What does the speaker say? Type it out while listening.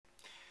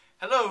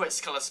Hello,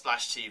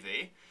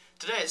 xcolorsplashtv.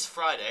 Today is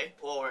Friday,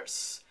 or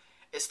it's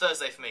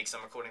Thursday for me because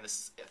I'm recording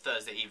this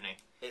Thursday evening.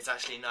 It's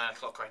actually 9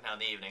 o'clock right now in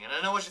the evening, and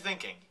I know what you're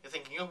thinking. You're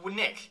thinking, oh, well,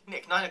 Nick,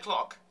 9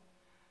 o'clock.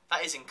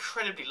 That is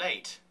incredibly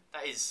late.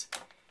 That is,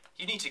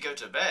 you need to go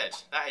to bed.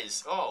 That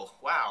is, oh,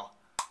 wow.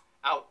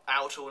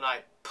 Out all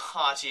night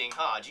partying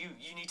hard.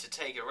 You need to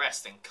take a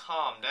rest and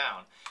calm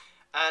down.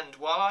 And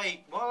while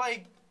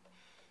I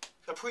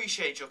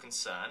appreciate your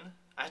concern,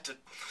 I had to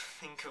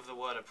think of the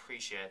word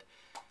appreciate.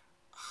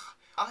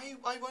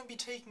 I won't be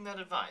taking that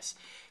advice,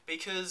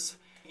 because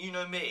you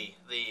know me,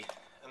 the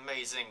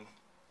amazing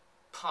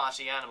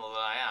party animal that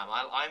I am.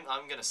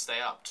 I'm gonna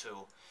stay up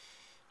till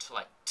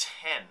like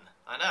 10.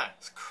 I know,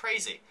 it's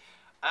crazy.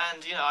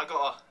 And you know, I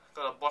got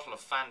a bottle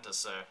of Fanta,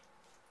 so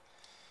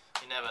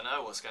you never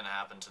know what's gonna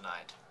happen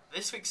tonight.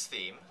 This week's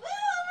theme.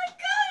 Oh my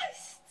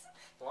ghost!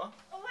 What?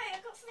 Oh wait,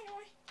 I got something on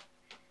my.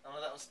 Oh,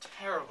 that was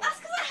terrible. That's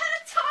because I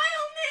had a tie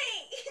on me.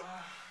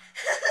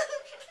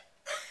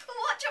 Well,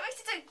 what do you want me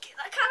to do?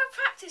 That kind of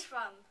practice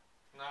run.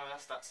 No,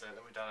 that's it.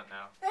 We've done it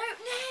now. No,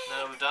 Nick.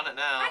 No, we've done it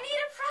now. I need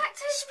a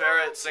practice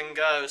Spirits and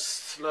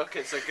ghosts. Look,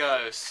 it's a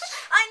ghost.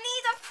 I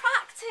need a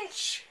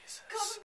practice. Jesus.